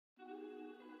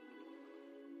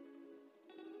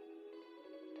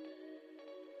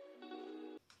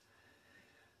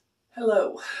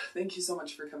Hello, thank you so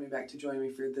much for coming back to join me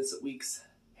for this week's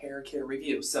hair care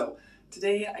review. So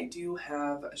today I do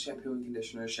have a shampoo and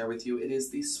conditioner to share with you. It is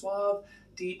the Suave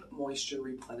Deep Moisture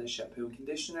Replenish Shampoo and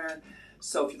Conditioner.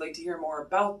 So if you'd like to hear more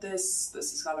about this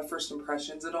is kind of first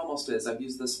impressions. It almost is. I've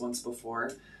used this once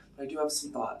before, but I do have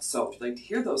some thoughts. So if you'd like to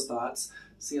hear those thoughts,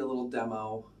 see a little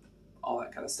demo, all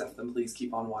that kind of stuff, then please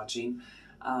keep on watching.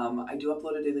 I do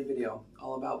upload a daily video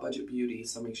all about budget beauty,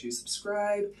 so make sure you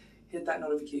subscribe, hit that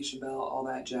notification bell, all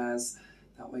that jazz.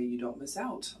 That way you don't miss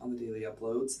out on the daily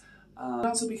uploads. You can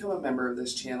also become a member of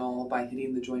this channel by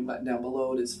hitting the join button down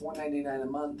below. It is $4.99 a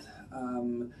month.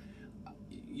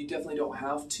 You definitely don't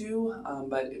have to,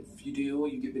 but if you do,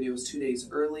 you get videos 2 days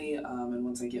early. And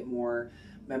once I get more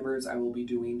members, I will be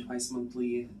doing twice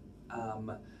monthly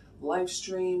live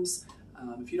streams.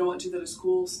 If you don't want to, that is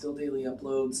cool. Still daily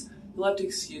uploads. You'll have to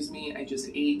excuse me, I just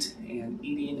ate, and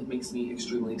eating makes me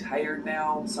extremely tired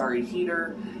now. Sorry,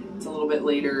 heater. It's a little bit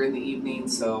later in the evening,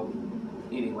 so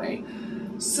anyway.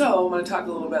 So I'm going to talk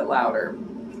a little bit louder.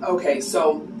 Okay,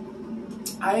 so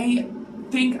I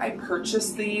think I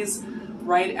purchased these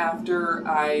right after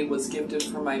I was gifted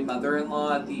from my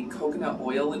mother-in-law the coconut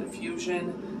oil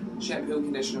infusion shampoo and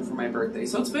conditioner for my birthday.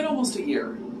 So it's been almost a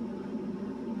year.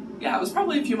 Yeah, it was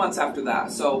probably a few months after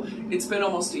that. So it's been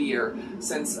almost a year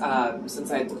since I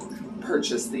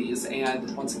purchased these,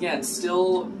 and once again,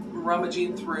 still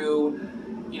rummaging through.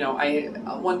 You know,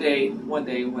 one day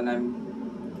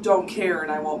when don't care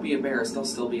and I won't be embarrassed, I'll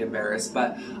still be embarrassed,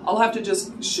 but I'll have to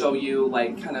just show you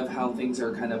like kind of how things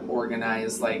are kind of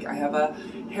organized. Like I have a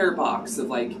hair box of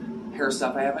like hair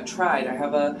stuff I haven't tried. I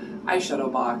have a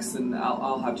eyeshadow box, and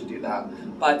I'll have to do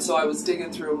that. But so I was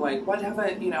digging through, I'm like, what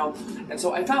haven't, and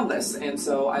so I found this, and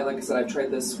so like I said, I've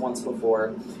tried this once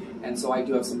before, and so I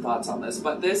do have some thoughts on this.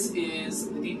 But this is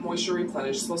the Deep Moisture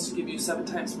Replenish. It's supposed to give you 7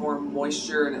 times more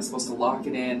moisture, and it's supposed to lock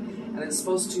it in, and it's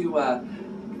supposed to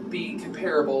be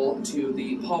comparable to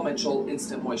the Paul Mitchell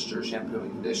Instant Moisture Shampoo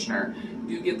and Conditioner.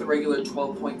 You get the regular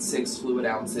 12.6 fluid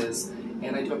ounces.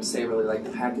 And I do have to say I really like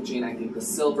the packaging. I think the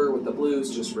silver with the blue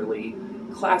is just really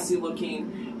classy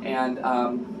looking. And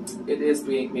it is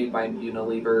being made by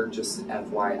Unilever, just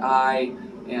FYI.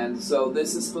 And so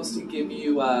this is supposed to give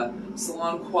you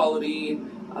salon quality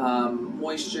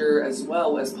moisture, as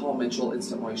well as Paul Mitchell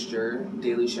Instant Moisture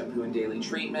Daily Shampoo and Daily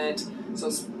Treatment. So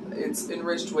it's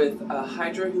enriched with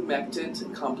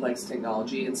hydrohumectant complex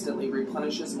technology. Instantly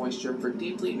replenishes moisture for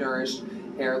deeply nourished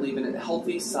hair, leaving it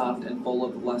healthy, soft, and full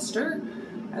of luster.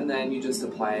 And then you just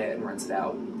apply it and rinse it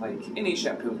out like any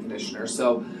shampoo and conditioner.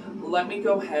 So let me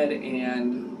go ahead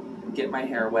and get my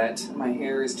hair wet. My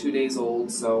hair is 2 days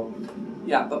old, so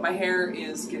yeah, but my hair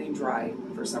is getting dry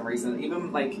for some reason.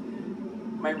 Even like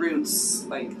my roots,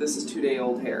 like this is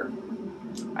 2-day-old hair.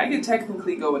 I could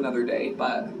technically go another day,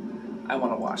 but I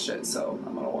want to wash it, so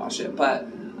I'm going to wash it. But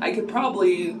I could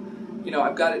probably,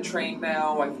 I've got it trained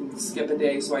now. I can skip a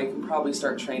day, so I can probably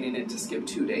start training it to skip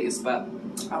 2 days, but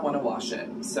I want to wash it.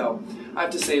 So I have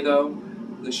to say, though,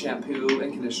 the shampoo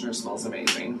and conditioner smells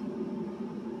amazing.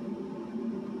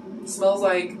 It smells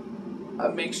like a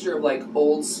mixture of like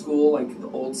old school, like the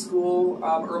old school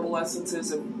herbal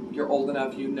essences. If you're old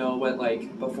enough, you know what,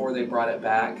 like before they brought it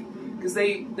back. Because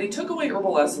they took away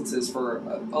herbal essences for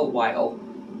a while.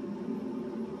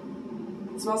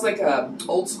 It smells like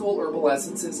old school herbal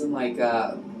essences and like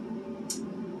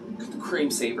cream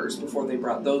savers before they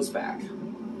brought those back.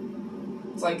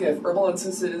 It's like if herbal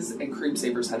essences and cream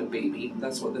savers had a baby.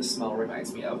 That's what this smell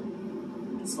reminds me of.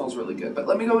 It smells really good. But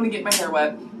let me go in and get my hair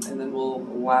wet, and then we'll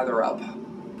lather up.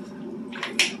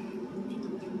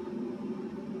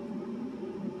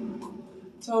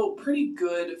 So pretty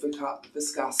good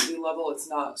viscosity level. It's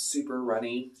not super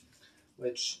runny,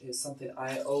 which is something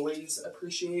I always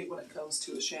appreciate when it comes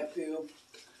to a shampoo.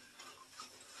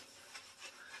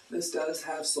 This does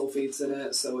have sulfates in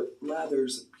it, so it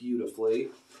lathers beautifully.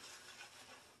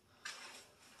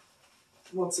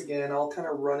 Once again, I'll kind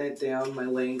of run it down my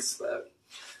lengths, but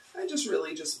I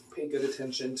really just pay good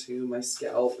attention to my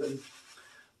scalp and,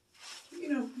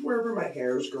 wherever my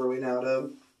hair is growing out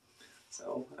of.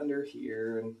 So under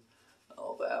here and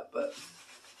all that, but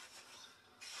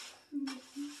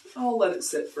I'll let it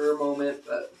sit for a moment,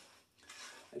 but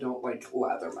I don't like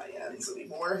lather my ends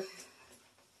anymore.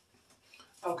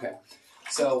 Okay,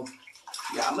 so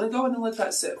yeah, I'm gonna go ahead and let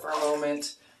that sit for a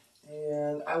moment,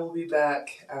 and I will be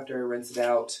back after I rinse it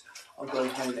out. I'll go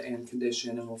ahead and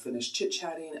condition, and we'll finish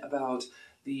chit-chatting about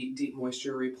the Deep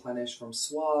Moisture Replenish from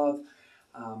Suave,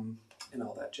 and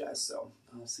all that jazz. So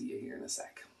I'll see you here in a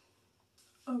sec.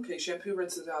 Okay, shampoo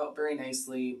rinses out very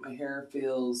nicely. My hair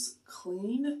feels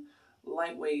clean,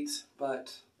 lightweight,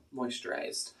 but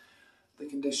moisturized. the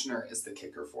conditioner is the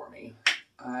kicker for me.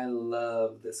 I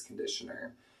love this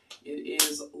conditioner. It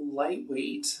is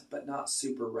lightweight, but not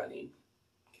super runny.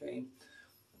 Okay.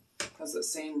 Has that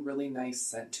same really nice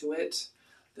scent to it.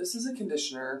 This is a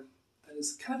conditioner that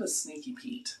is kind of a sneaky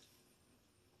Pete.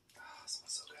 Oh, it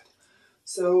smells so good.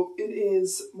 So it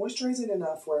is moisturizing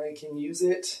enough where I can use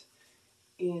it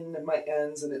in my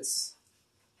ends, and it's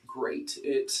great.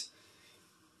 It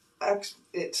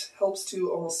helps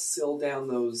to almost seal down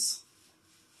those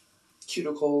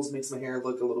cuticles, makes my hair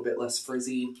look a little bit less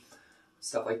frizzy,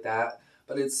 stuff like that.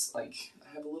 But it's like,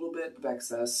 I have a little bit of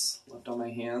excess left on my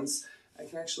hands. I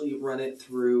can actually run it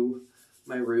through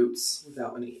my roots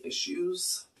without any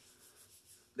issues.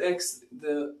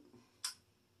 The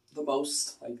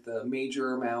most, like the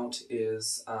major amount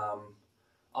is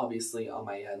obviously on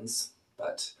my ends,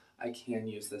 but I can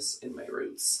use this in my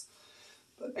roots.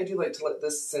 But I do like to let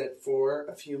this sit for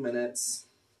a few minutes.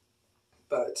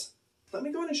 But let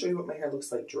me go in and show you what my hair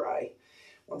looks like dry.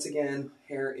 Once again,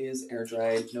 hair is air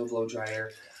dried, no blow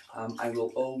dryer. I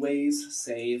will always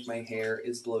say if my hair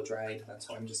is blow dried. That's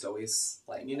why I'm just always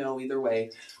letting you know either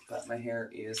way. But my hair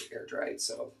is air dried,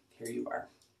 so here you are.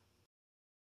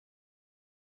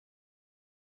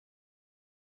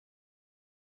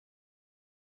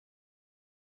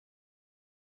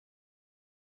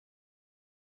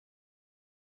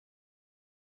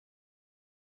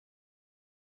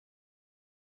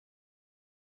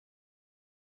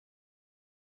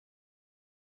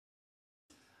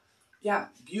 Yeah,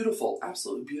 beautiful,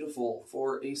 absolutely beautiful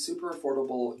for a super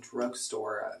affordable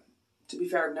drugstore. To be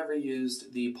fair, I've never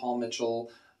used the Paul Mitchell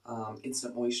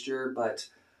Instant Moisture, but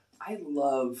I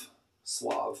love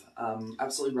Suave.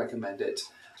 Absolutely recommend it.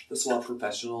 The Suave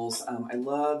Professionals. I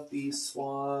love the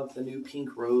Suave. The new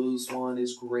Pink Rose one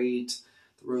is great.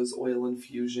 The Rose Oil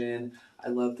Infusion. I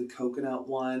love the coconut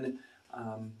one.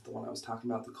 The one I was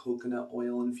talking about, the coconut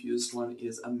oil infused one,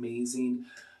 is amazing.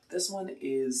 This one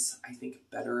is, I think,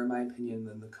 better in my opinion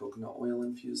than the coconut oil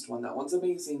infused one. That one's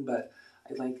amazing, but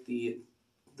I like the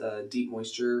Deep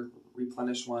Moisture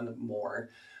Replenish one more.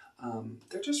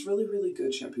 They're just really, really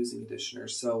good shampoos and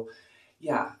conditioners. So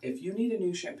yeah, if you need a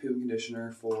new shampoo and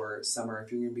conditioner for summer,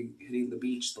 if you're going to be hitting the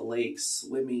beach, the lakes,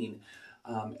 swimming,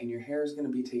 and your hair is going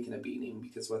to be taking a beating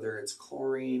because whether it's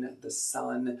chlorine, the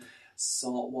sun,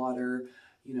 salt water,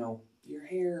 you know, your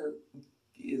hair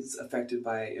is affected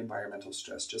by environmental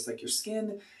stress, just like your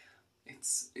skin.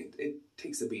 It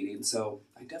takes a beating. So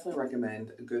I definitely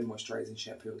recommend a good moisturizing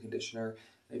shampoo and conditioner.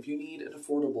 If you need an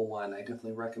affordable one, I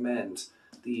definitely recommend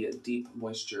the Deep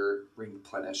Moisture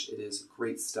Replenish. It is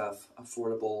great stuff,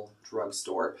 affordable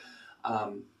drugstore.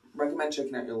 Recommend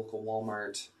checking out your local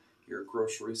Walmart, your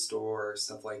grocery store,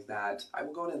 stuff like that. I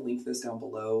will go ahead and link this down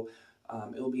below.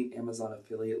 It'll be an Amazon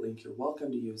affiliate link. You're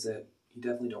welcome to use it. You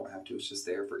definitely don't have to. It's just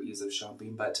there for ease of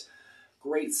shopping, but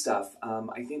great stuff.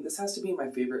 I think this has to be my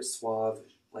favorite Suave,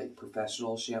 like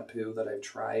professional shampoo that I've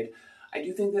tried. I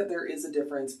do think that there is a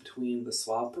difference between the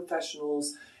Suave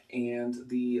Professionals and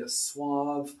the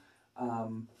Suave,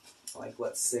 like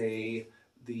let's say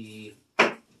the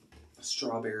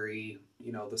strawberry,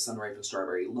 you know, the sun-ripened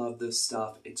strawberry. Love this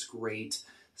stuff. It's great.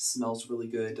 Smells really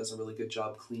good. Does a really good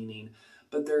job cleaning.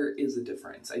 But there is a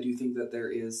difference. I do think that there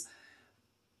is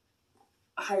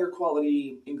higher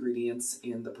quality ingredients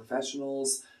in the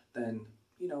professionals than,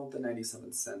 you know, the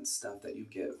 97-cent stuff that you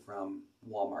get from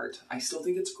Walmart. I still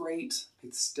think it's great.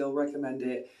 I'd still recommend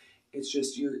it. It's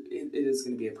just it is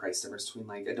going to be a price difference between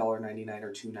like $1.99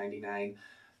 or $2.99. I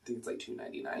think it's like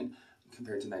 $2.99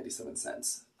 compared to 97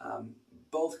 cents.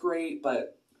 Both great,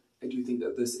 but I do think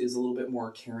that this is a little bit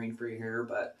more caring for your hair,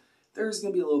 but there's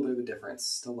going to be a little bit of a difference.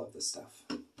 Still love this stuff.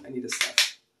 I need a sniff.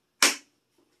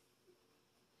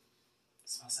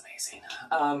 Smells amazing.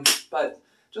 But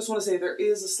just want to say there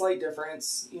is a slight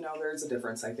difference. You know, there is a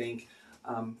difference, I think,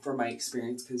 from my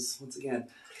experience, because once again,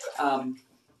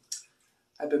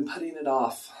 I've been putting it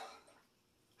off.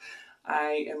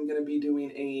 I am going to be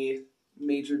doing a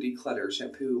major declutter,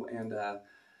 shampoo and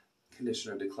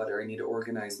conditioner declutter. I need to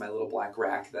organize my little black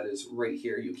rack that is right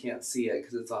here. You can't see it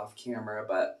because it's off camera,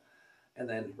 but, and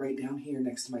then right down here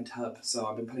next to my tub. So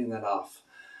I've been putting that off.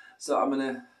 So I'm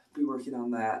going to be working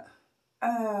on that.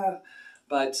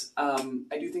 But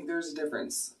I do think there's a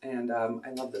difference, and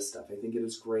I love this stuff. I think it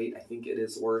is great. I think it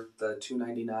is worth the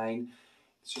 $2.99.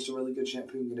 It's just a really good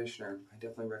shampoo and conditioner. I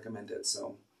definitely recommend it.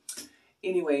 So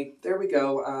anyway, there we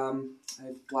go.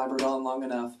 I've blabbered on long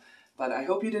enough, but I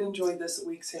hope you did enjoy this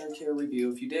week's hair care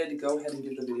review. If you did, go ahead and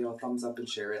give the video a thumbs up and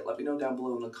share it. Let me know down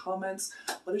below in the comments,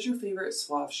 what is your favorite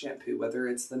Suave shampoo, whether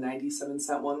it's the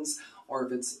 97-cent ones or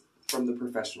if it's from the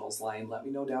Professionals line. Let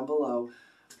me know down below.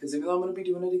 Because even though I'm going to be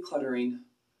doing a decluttering,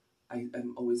 I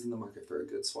am always in the market for a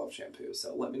good Suave shampoo,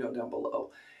 so let me know down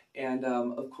below. And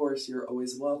of course, you're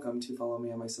always welcome to follow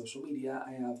me on my social media.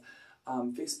 I have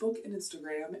Facebook and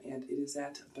Instagram, and it is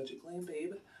at Budget Glam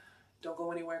Babe. Don't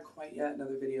go anywhere quite yet.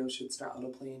 Another video should start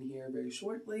autoplaying here very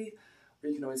shortly, or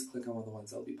you can always click on one of the ones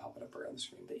that will be popping up around the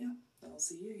screen. But yeah, I'll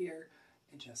see you here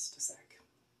in just a sec.